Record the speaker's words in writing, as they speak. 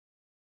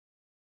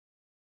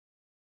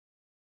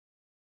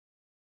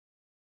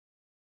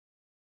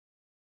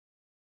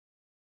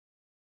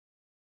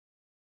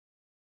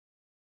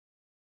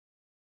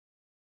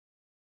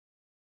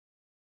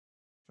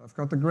I've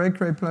got the great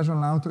pleasure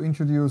now to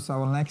introduce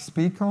our next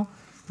speaker,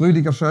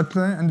 Rüdiger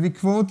Schöttle, and we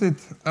quoted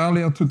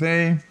earlier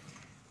today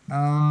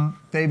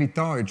David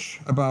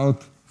Deutsch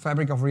about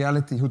Fabric of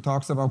Reality, who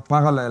talks about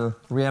parallel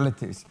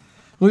realities.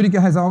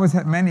 Rüdiger has always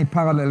had many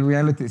parallel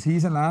realities.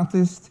 He's an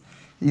artist.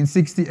 In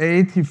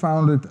 '68, he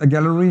founded a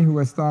gallery who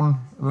has done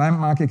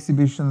landmark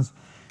exhibitions,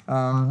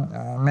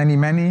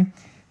 many.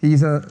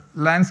 He's a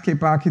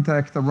landscape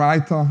architect, a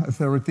writer, a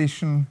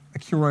theoretician, a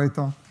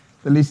curator.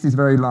 The list is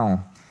very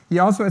long. He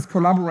also has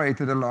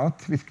collaborated a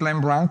lot with Glenn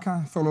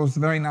Branca, follows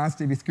very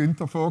nicely with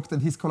Günter Vogt and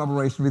his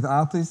collaboration with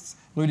artists.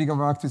 Rüdiger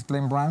worked with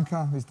Glenn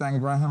Branca, with Dan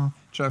Graham,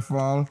 Jeff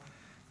Wall,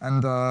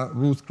 and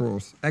Ruth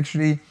Gross.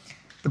 Actually,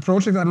 the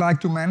project I'd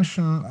like to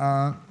mention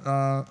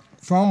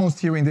foremost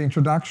here in the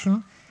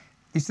introduction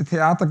is the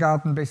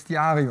Theatergarden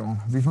Bestiarium.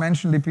 We've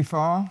mentioned it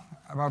before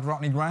about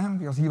Rodney Graham,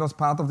 because he was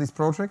part of this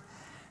project.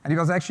 And it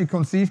was actually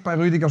conceived by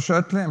Rüdiger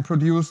Schöttle and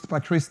produced by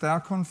Chris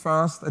Dercon,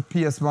 first at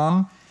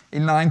PS1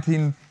 in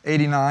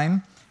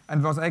 1989,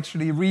 and was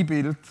actually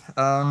rebuilt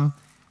a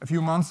few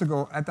months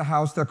ago at the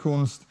Haus der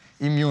Kunst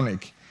in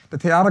Munich. The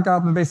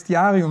Theatergarden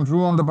Bestiarium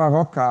drew on the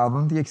Baroque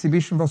garden. The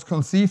exhibition was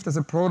conceived as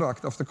a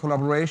product of the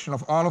collaboration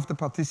of all of the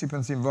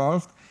participants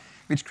involved,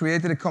 which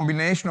created a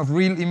combination of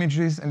real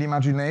images and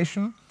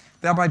imagination,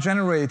 thereby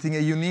generating a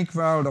unique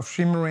world of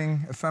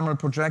shimmering, ephemeral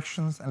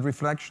projections and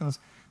reflections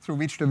through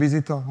which the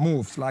visitor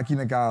moves, like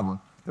in a garden.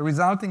 The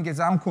resulting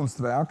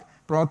Gesamtkunstwerk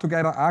brought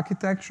together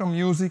architecture,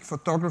 music,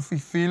 photography,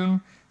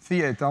 film,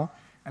 theater,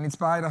 and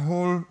inspired a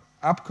whole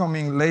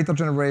upcoming later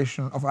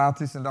generation of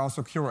artists and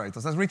also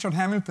curators. As Richard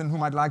Hamilton,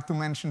 whom I'd like to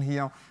mention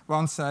here,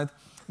 once said,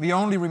 we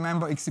only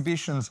remember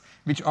exhibitions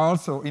which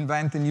also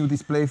invent a new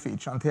display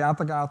feature. And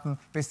Theatergarden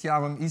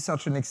Bestiarium is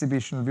such an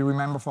exhibition we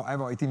remember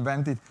forever. It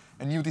invented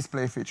a new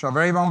display feature. A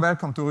very warm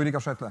welcome to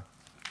Rüdiger Schöttle.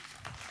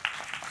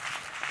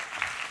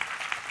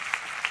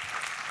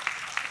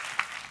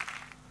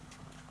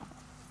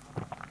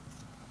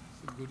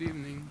 Good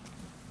evening.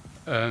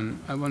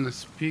 I want to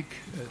speak,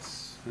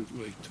 as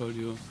Hans-Ulrich told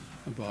you,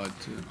 about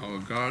our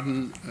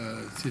garden,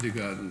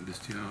 Theatergarden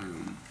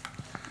Bestiarium.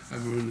 I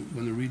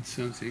want to read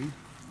something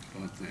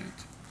about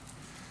that.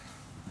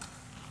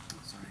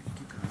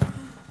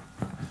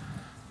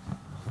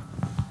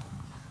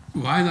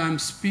 While I'm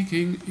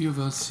speaking, you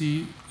will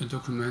see a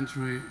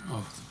documentary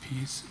of the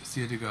piece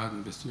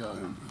Theatergarden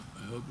Bestiarium.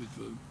 I hope it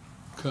will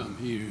come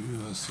here, you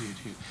will see it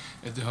here,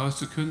 at the Haus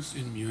der Kunst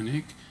in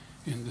Munich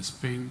in the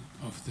spring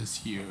of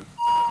this year.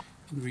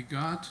 In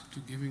regard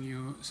to giving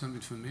you some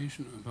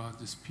information about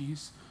this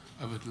piece,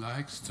 I would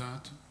like to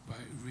start by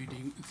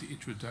reading the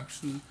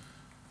introduction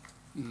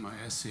in my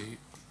essay.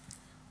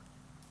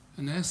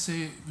 An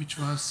essay which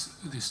was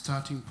the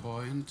starting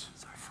point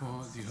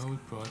for the whole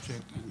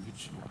project and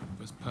which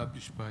was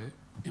published by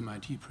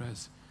MIT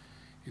Press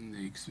in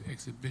the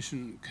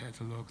exhibition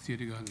catalog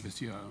Theatergarden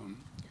Bestiarium,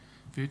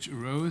 which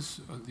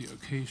arose on the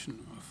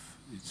occasion of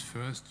its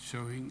first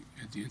showing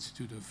at the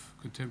Institute of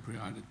Contemporary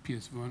Art at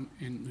PS1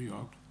 in New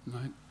York,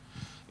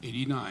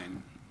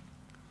 1989.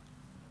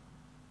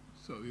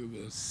 So you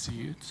will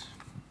see it.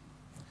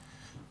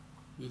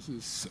 This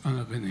is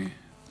Anna René.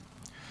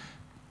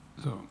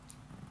 So,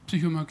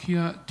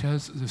 Psychomachia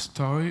tells the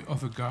story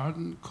of a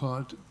garden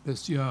called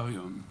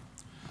Bestiarium.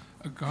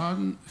 A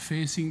garden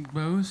facing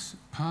both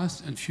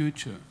past and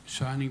future,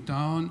 shining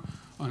down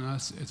on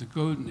us as a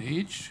golden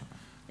age,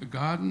 a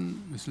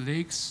garden with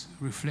lakes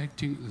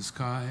reflecting the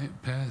sky,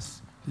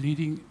 paths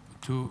leading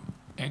to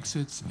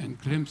exits and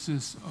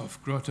glimpses of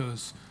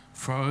grottos,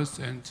 forests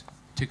and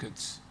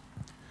thickets.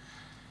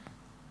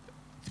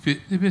 The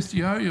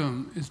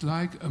bestiarium is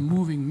like a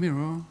moving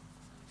mirror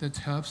that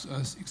helps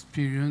us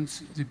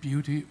experience the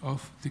beauty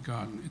of the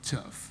garden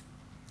itself.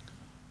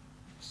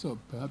 So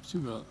perhaps you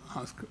will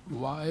ask,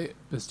 why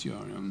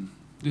bestiarium?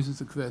 This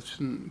is a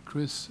question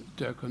Chris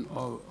Dercon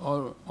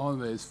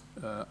always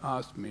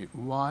asked me.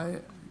 Why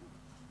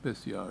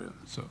bestiarium?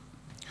 So,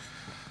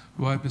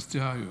 why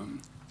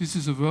bestiarium? This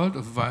is a world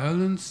of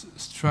violence,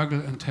 struggle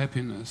and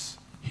happiness.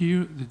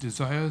 Here the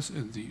desires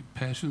and the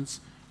passions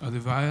are the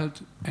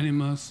wild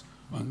animals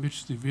on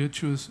which the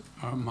virtues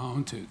are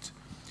mounted.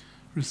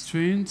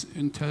 Restraint,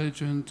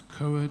 intelligence,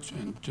 courage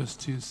and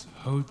justice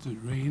hold the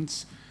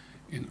reins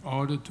in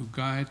order to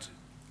guide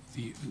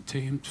the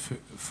untamed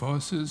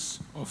forces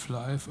of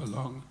life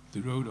along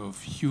the road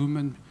of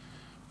human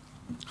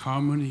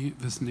harmony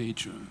with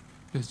nature.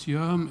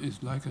 Bestiarium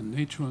is like a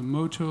natural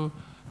motto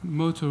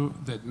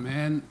that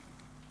man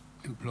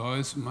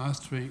employs,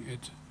 mastering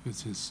it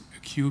with his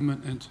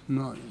acumen and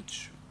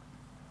knowledge.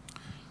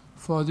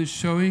 For the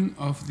showing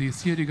of the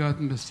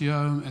Theatergarden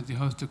Bestiarium at the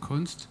Haus der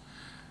Kunst,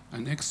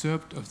 an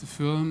excerpt of the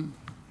film,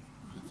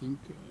 I think,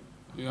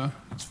 it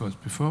was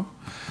before,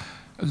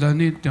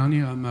 L'année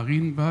dernière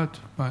Marienbad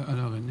by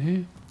Alain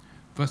René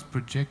was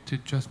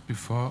projected just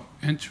before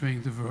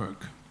entering the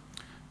work.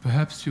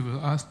 Perhaps you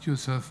will ask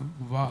yourself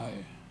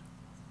why.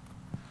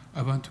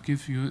 I want to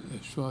give you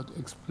a short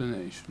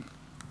explanation.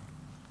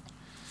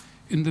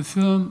 In the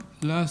film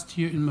Last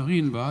Year in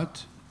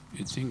Marienbad,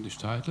 its English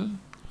title,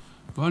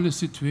 one is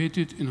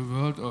situated in a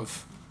world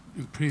of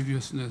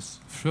imperviousness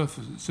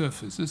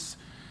surfaces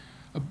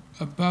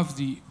above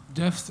the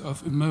depth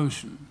of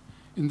emotion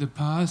in the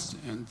past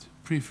and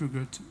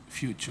prefigured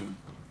future.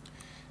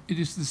 It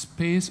is the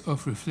space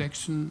of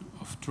reflection,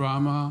 of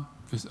drama,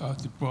 without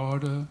the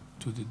border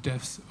to the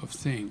depth of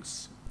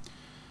things.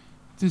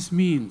 This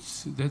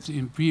means that the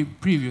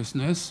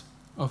imperviousness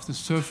of the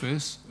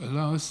surface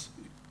allows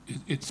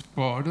its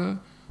border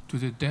to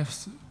the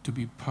depth to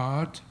be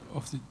part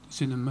of the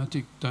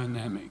cinematic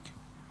dynamic.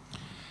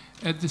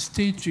 At the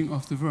staging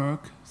of the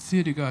work,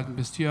 Theatergarden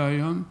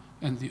Bestiarium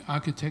and the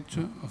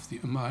architecture of the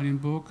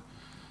Amalienburg,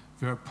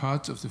 where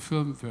parts of the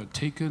film were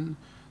taken,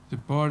 the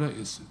border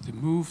is the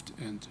moved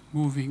and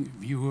moving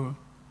viewer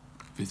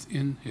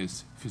within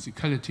his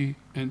physicality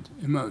and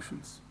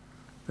emotions.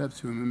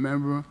 Perhaps you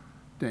remember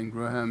Dan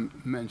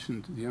Graham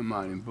mentioned the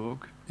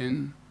Amalienburg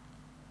in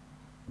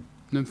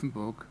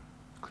Nymphenburg,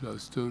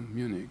 close to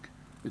Munich.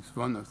 It's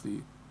one of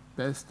the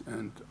best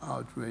and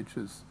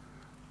outrageous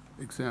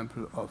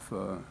example of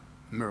a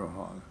mirror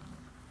hall.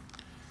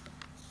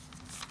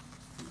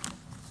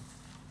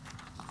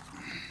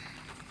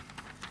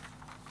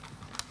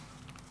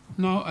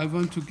 Now I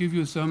want to give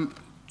you some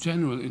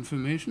general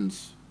information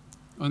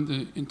on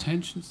the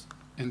intentions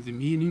and the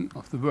meaning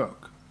of the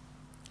work.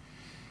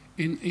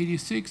 In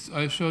 '86,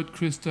 I showed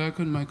Chris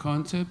Durkin my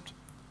concept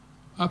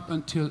up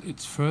until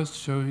its first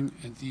showing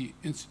at the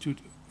Institute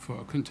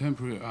for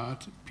Contemporary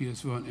Art,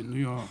 PS1 in New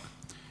York.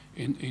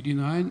 In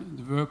 '89,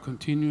 the work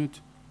continued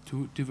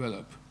to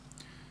develop.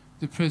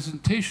 The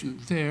presentation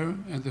there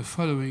and the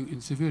following in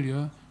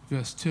Sevilla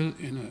were still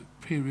in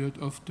a period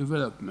of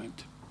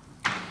development.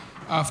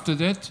 After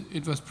that,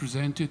 it was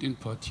presented in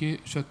Poitiers,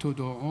 Château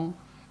d'Oran,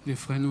 Les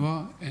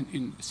Fresnois, and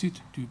in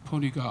Site du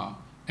Pont du Gard,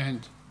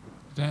 and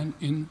then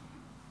in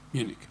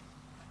Munich.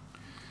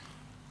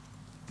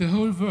 The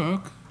whole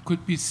work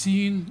could be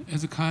seen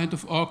as a kind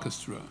of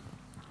orchestra,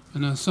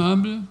 an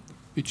ensemble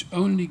which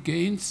only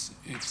gains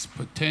its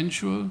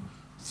potential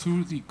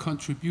through the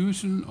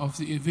contribution of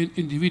the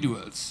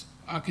individuals.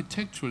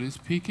 Architecturally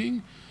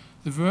speaking,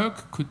 the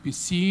work could be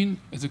seen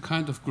as a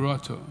kind of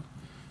grotto.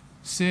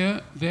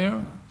 There,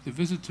 the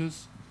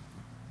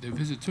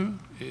visitor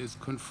is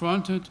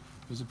confronted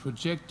with a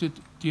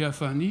projected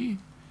diaphany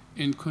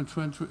in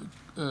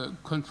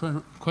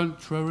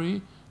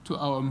contrary to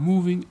our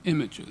moving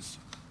images.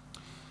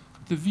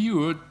 The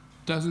viewer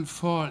doesn't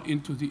fall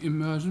into the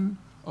immersion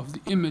of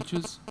the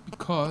images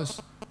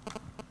because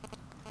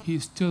he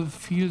still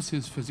feels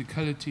his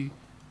physicality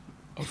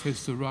of his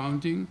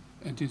surrounding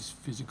and his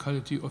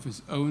physicality of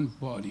his own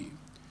body.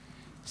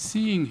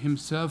 Seeing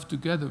himself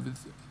together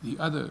with the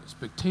other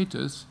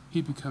spectators,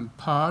 he becomes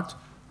part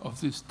of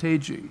the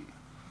staging.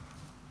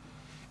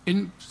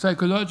 In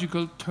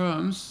psychological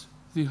terms,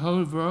 the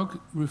whole work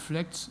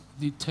reflects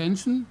the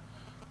tension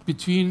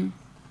between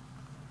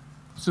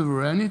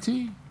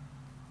sovereignty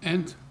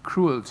and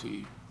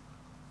cruelty,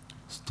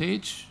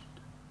 staged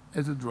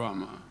as a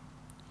drama.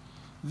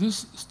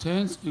 This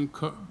stands in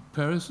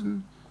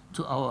comparison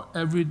to our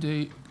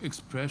everyday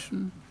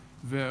expression,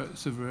 where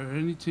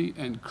sovereignty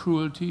and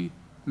cruelty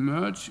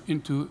merge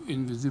into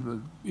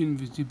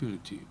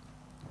invisibility.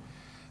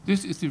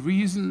 This is the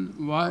reason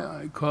why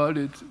I called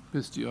it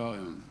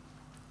Bestiarium.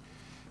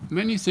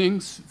 Many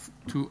thanks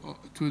to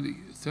the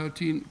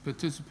 13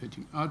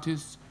 participating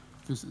artists.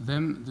 With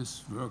them,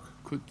 this work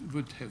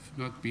would have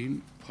not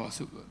been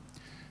possible.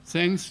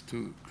 Thanks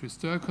to Chris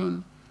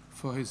Durkin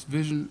for his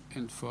vision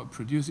and for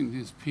producing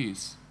this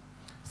piece.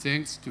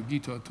 Thanks to Guy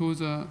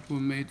Tortosa, who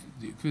made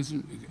the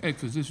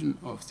acquisition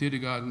of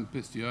Theatergarden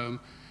Bestiarium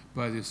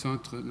by the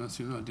Centre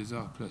National des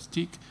Arts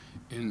Plastiques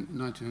in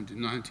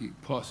 1990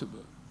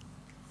 possible.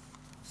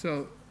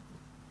 So,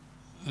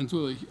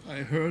 Hans-Ulrich,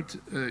 I heard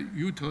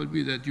you told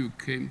me that you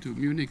came to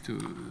Munich to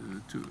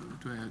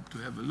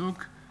have a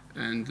look,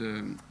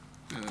 and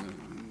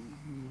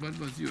what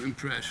was your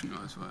impression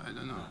also? I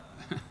don't know.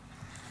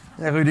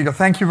 Yeah, Rüdiger,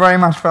 thank you very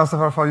much, first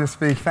of all, for your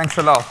speech. Thanks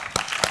a lot.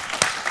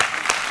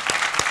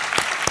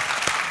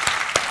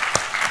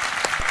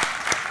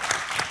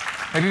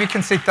 Maybe we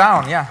can sit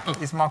down, yeah, oh.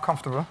 It's more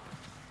comfortable.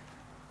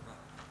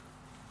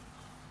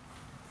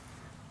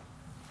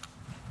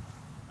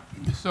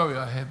 Sorry,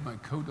 I have my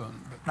coat on.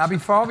 Now,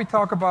 before we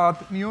talk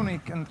about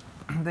Munich and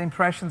the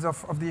impressions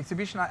of the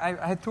exhibition, I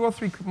had 2 or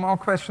 3 more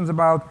questions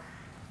about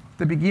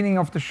the beginning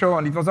of the show,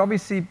 and it was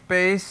obviously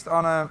based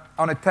on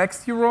a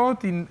text you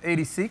wrote in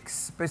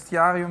 '86,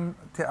 Bestiarium,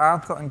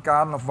 Theater and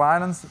Garden of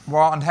Violence,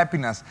 War and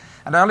Happiness.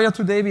 And earlier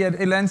today we had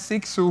Hélène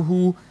Sixou,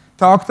 who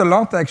talked a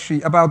lot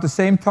actually about the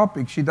same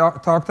topic. She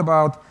talked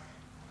about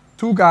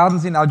 2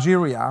 gardens in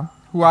Algeria,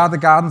 who are the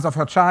gardens of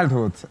her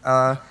childhood.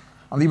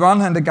 On the one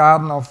hand, a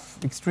garden of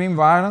extreme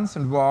violence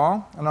and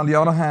war, and on the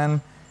other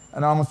hand,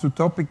 an almost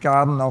utopic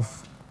garden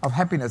of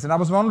happiness. And I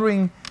was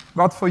wondering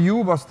what for you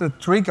was the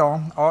trigger,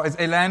 or as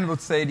Hélène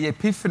would say, the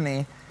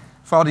epiphany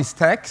for this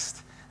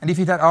text, and if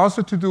it had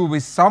also to do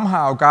with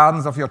somehow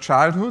gardens of your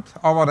childhood,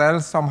 or what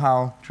else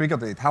somehow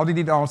triggered it. How did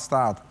it all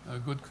start? A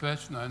good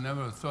question. I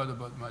never thought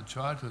about my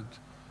childhood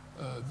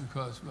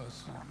because it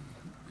was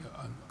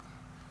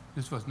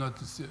this was not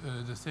the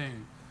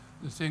thing.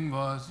 The thing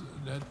was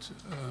that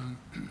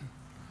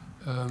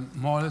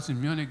more or less in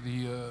Munich,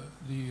 the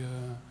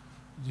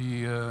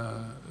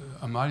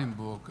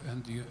Amalienburg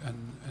and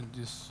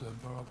this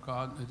Baroque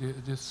garden,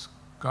 this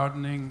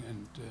gardening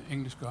and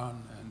English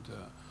garden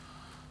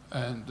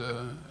and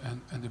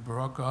the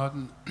Baroque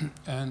garden,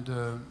 and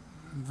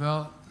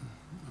well,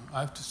 I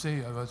have to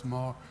say I was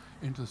more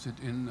interested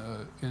in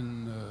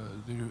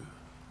the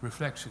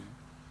reflection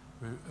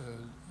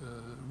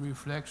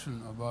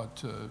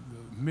about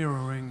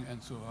mirroring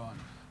and so on.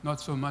 Not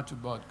so much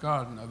about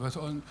garden.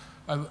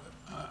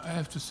 I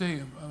have to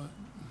say,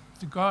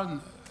 the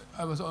garden.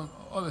 I was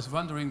always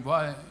wondering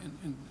why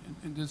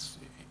in this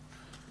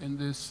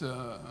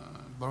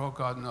Baroque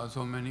garden are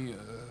so many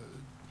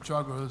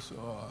joggers,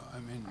 or I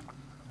mean,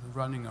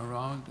 running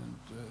around, and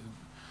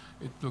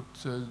it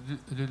looked a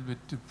little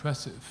bit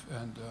depressive.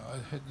 And I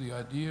had the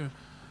idea.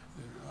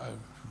 I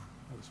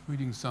was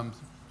reading some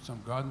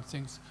garden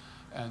things,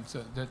 and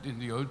that in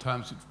the old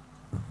times it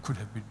could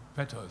have been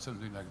better or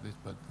something like this,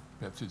 but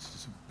perhaps it's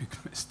just a big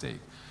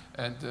mistake.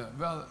 And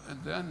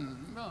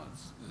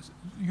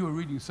you're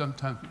reading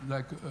sometimes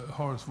like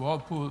Horace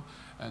Walpole,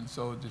 and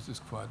so this is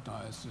quite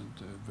nice and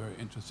very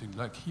interesting.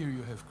 Like here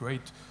you have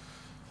great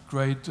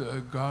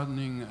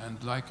gardening,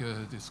 and like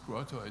this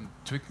grotto in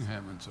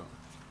Twickenham and so on.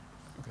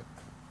 Okay.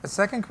 The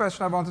second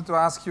question I wanted to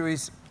ask you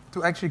is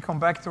to actually come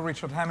back to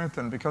Richard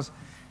Hamilton, because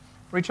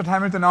Richard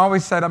Hamilton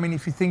always said, I mean,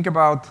 if you think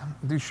about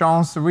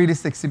Duchamp's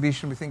Realist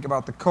exhibition, we think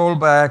about the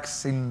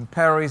Colbacks in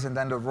Paris and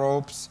then the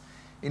Ropes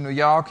in New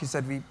York. He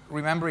said we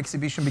remember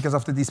exhibition because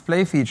of the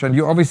display feature, and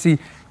you obviously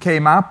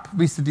came up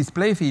with the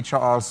display feature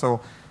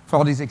also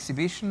for this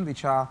exhibition,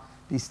 which are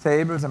these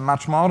tables and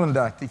much more than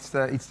that. It's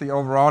the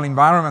overall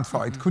environment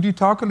for it. Could you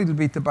talk a little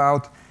bit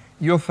about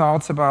your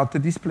thoughts about the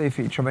display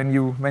feature when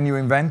you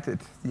invented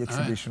the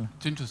exhibition?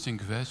 It's an interesting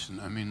question.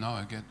 I mean, now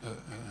I get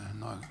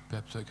now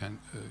perhaps I can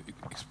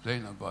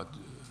explain about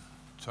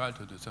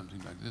childhood or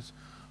something like this.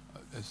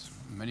 As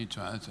many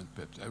childs, and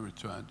perhaps every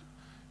child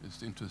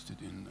is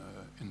interested in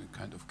a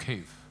kind of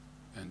cave,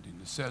 and in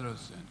the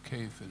cellars and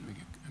cave and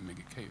make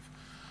a cave.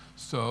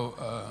 So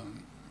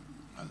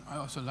I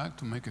also like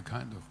to make a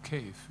kind of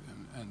cave,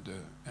 and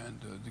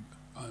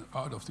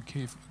out of the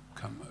cave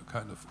come a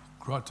kind of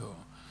grotto.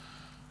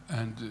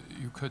 And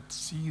you could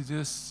see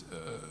this,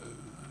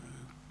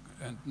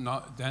 and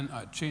then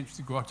I changed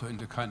the grotto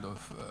into kind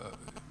of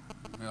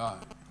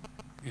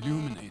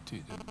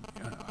illuminated,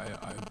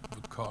 I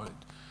would call it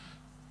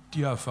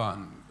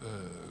diaphane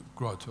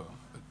grotto.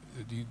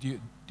 The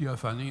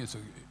diaphanie is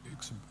an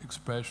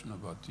expression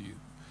about the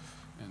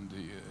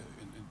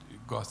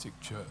Gothic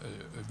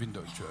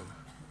window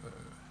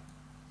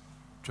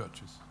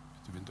churches,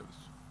 the windows.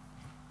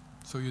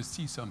 So you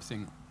see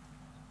something.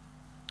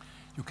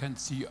 You can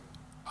see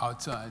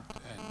outside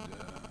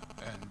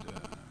and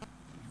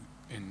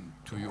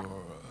into your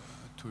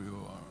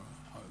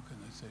how can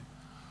I say?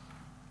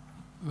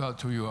 Well,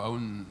 to your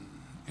own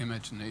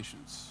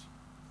imaginations.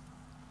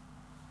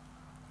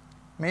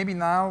 Maybe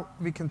now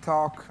we can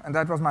talk, and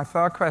that was my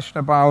third question,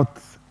 about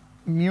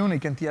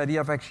Munich and the idea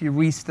of actually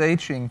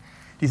restaging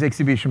this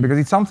exhibition, because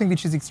it's something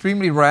which is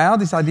extremely rare,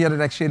 this idea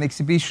that actually an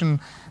exhibition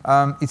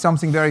is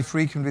something very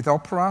frequent with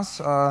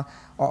operas or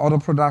other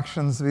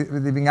productions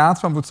with living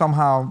arts. One would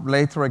somehow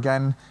later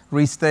again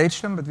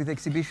restage them, but with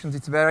exhibitions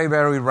it's very,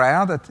 very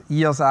rare that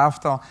years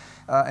after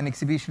an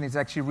exhibition is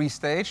actually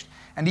restaged.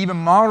 And even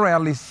more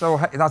rarely so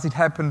does it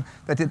happen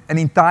that an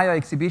entire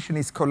exhibition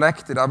is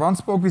collected. I once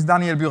spoke with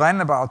Daniel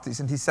Buren about this,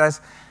 and he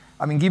says,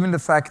 I mean, given the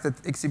fact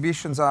that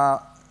exhibitions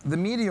are the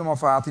medium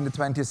of art in the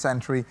 20th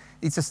century,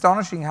 it's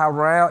astonishing how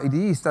rare it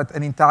is that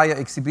an entire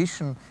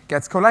exhibition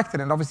gets collected.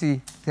 And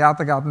obviously,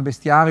 Theatergarden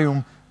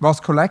Bestiarium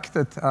was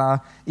collected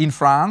in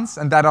France,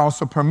 and that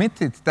also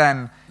permitted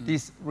then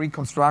this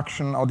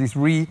reconstruction or this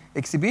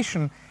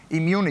re-exhibition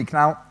in Munich.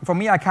 Now, for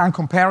me, I can't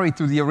compare it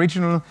to the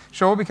original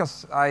show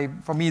because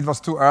for me it was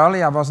too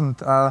early. I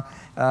wasn't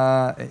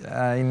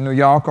in New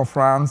York or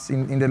France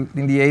in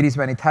the 80s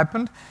when it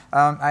happened.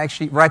 I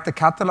actually read the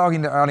catalog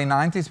in the early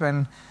 90s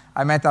when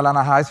I met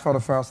Alana Heiss for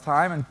the first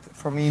time, and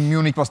for me,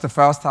 Munich was the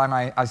first time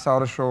I saw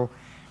the show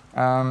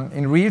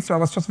in real. So I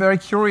was just very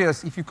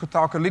curious if you could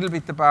talk a little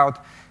bit about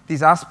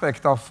this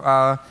aspect of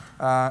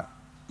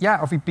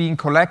it being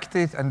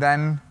collected and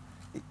then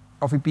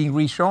of it being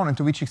re-shown, and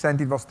to which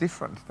extent it was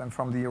different than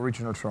from the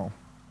original show.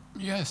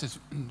 Yes, it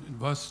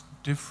was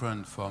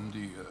different from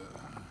the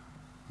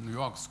New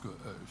York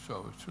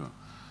show, sure.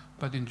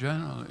 But in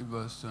general, it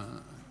was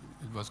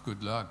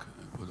good luck,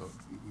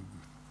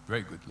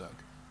 very good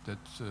luck, that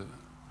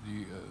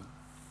the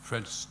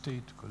French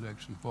state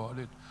collection bought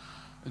it,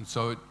 and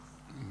so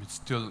it's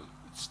still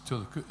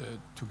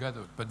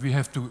together. But we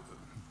have to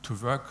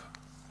work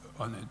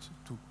on it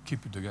to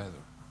keep it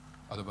together.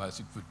 Otherwise,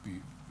 it would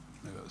be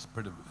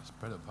spread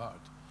apart.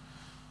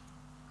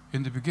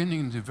 In the beginning,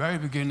 in the very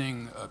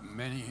beginning,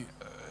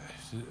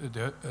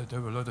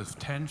 there were a lot of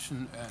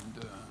tension,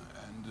 and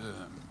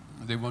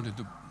they wanted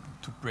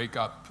to break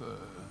up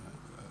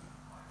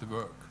the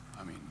work.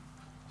 I mean,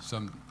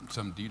 some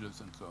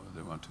dealers, and so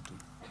they wanted to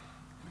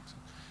mix it.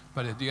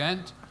 But at the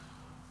end,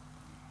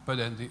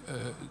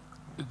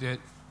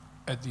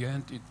 at the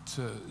end, it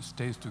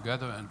stays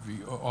together, and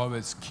we are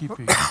always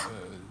keeping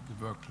the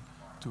work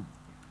to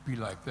be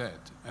like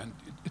that. And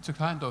it's a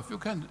kind of, you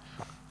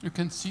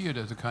can see it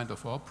as a kind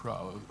of opera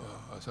or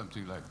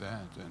something like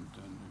that.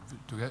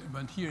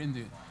 And here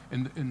in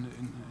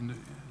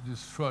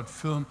this short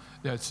film,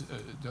 there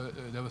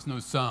was no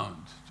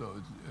sound,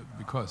 so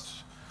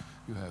because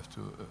you have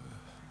to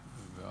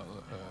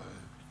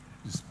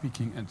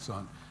speaking and so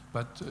on.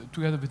 But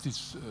together with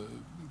this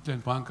Glenn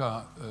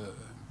Branca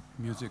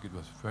music, it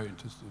was very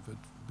interesting, but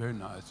very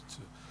nice. It's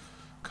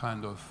a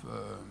kind of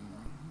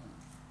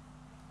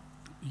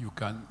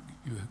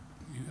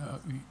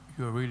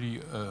you're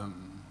really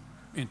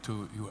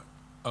into your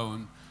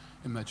own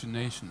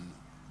imagination,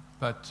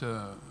 but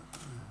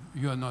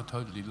you are not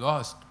totally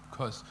lost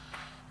because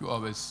you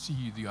always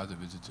see the other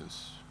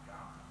visitors.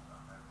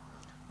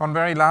 One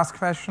very last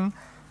question.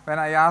 When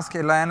I asked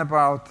Hélène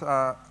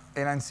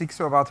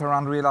Sixo about her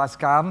unrealized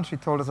garden, she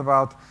told us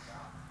about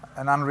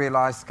an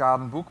unrealized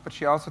garden book, but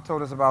she also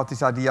told us about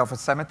this idea of a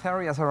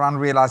cemetery as her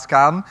unrealized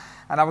garden.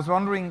 And I was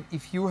wondering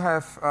if you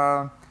have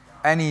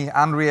any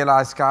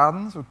unrealized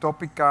gardens,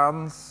 utopic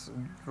gardens,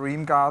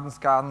 dream gardens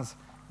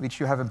which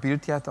you haven't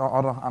built yet, or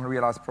other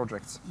unrealized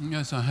projects?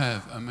 Yes, I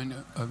have. I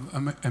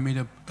made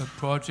a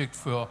project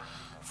for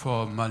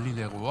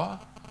Marly-les-Rois,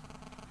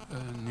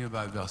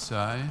 nearby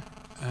Versailles,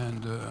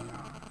 and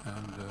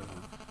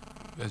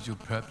as you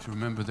perhaps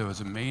remember, there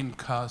was a main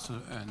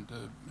castle, and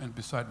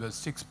beside were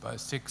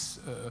 6x6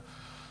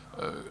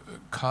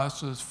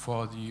 castles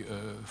for the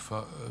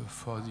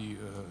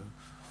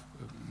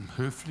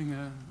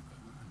Höflinge,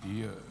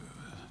 the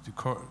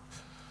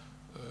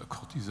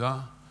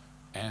courtisans,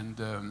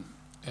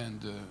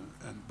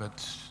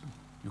 but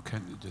you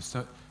can, there's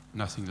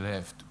nothing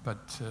left.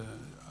 But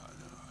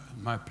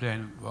my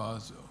plan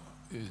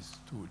is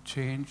to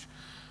change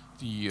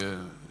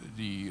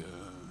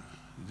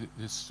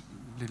this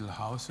little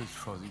houses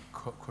for the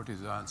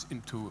courtesans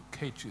into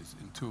cages,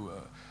 into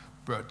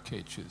bird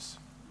cages.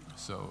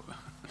 So,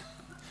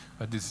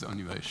 but this is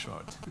only very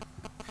short.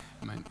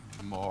 I mean,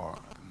 more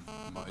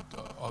it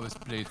always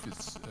plays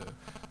with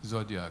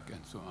zodiac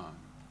and so on.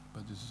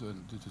 But this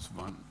is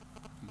one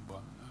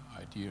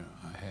idea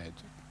I had.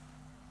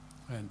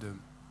 And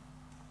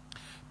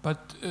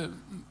but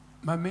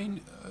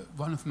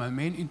one of my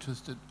main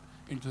interest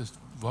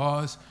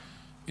was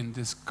in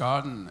this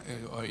garden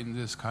or in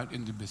this kind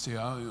in the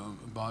Bestiarium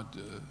about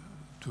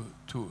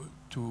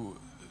to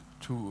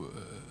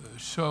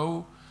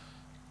show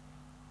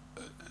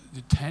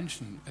the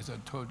tension, as I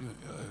told you,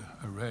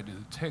 I read in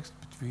the text,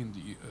 between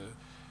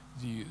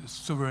the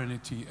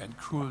sovereignty and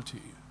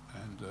cruelty,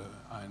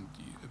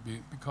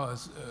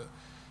 because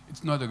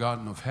it's not a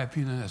garden of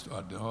happiness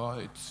at all.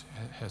 It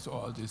has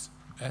all these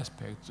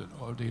aspects and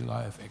all-day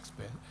life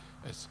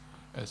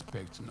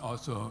aspects, and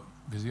also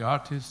with the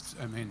artists.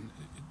 I mean,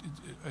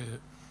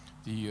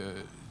 the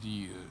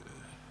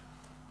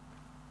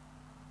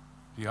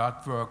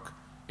artwork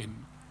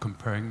in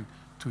comparing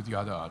to the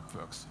other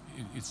artworks,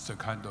 it's a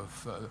kind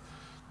of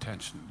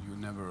tension. You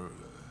never.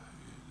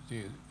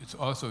 It's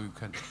also, you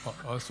can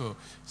also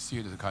see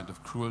it as a kind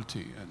of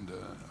cruelty. And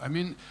I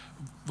mean,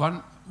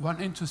 one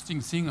interesting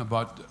thing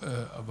about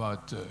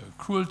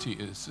cruelty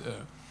is,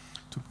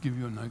 to give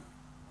you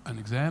an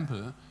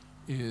example,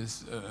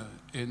 is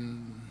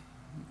in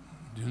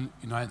the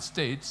United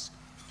States,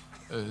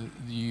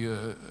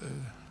 the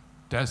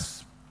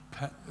death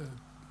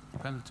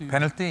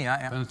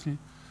penalty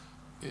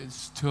is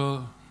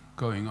still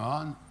going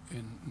on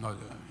in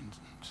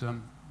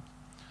some.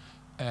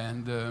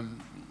 And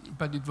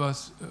but it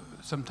was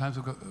some time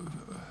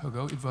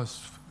ago it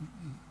was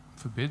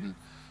forbidden,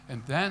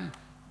 and then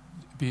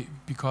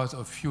because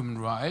of human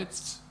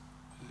rights,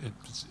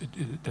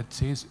 that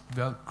says,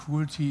 well,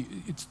 cruelty,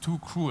 it's too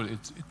cruel,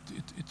 it's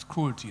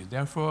cruelty,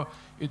 therefore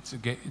it's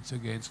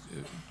against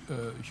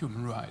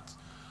human rights.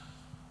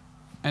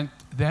 And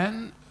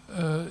then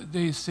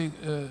they said,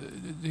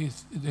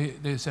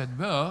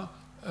 well,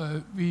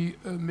 we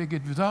make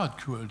it without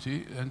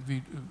cruelty, and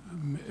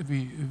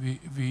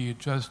we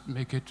just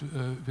make it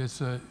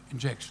with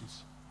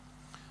injections.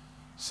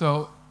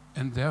 So,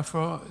 and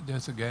therefore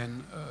there's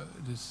again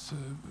this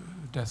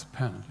death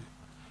penalty.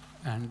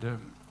 And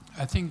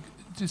I think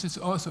this is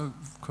also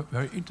a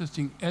very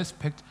interesting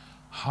aspect,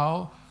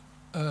 how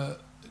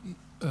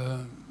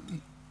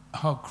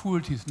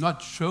cruelty is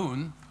not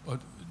shown,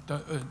 but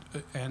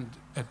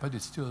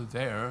it's still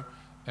there,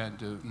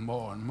 and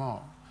more and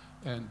more.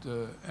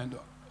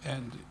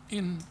 And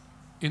in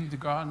the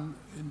garden,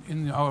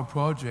 in our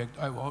project,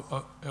 I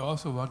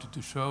also wanted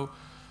to show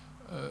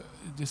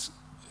this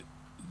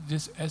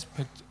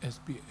aspect as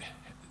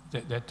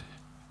that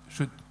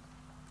should.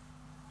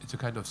 It's a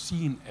kind of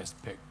scene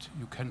aspect.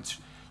 You can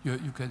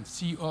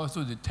see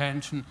also the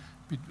tension.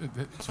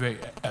 It's very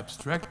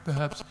abstract,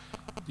 perhaps,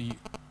 the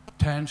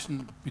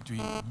tension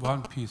between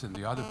one piece and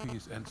the other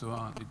piece, and so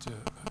on.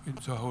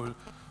 It's a whole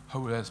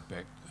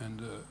aspect,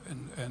 and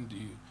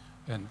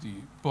and the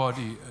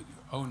body,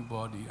 your own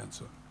body, and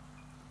so on.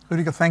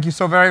 Rüdiger, thank you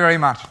so very, very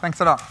much.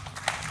 Thanks a lot.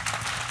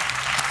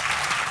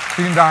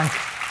 Vielen Dank.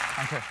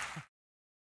 Danke.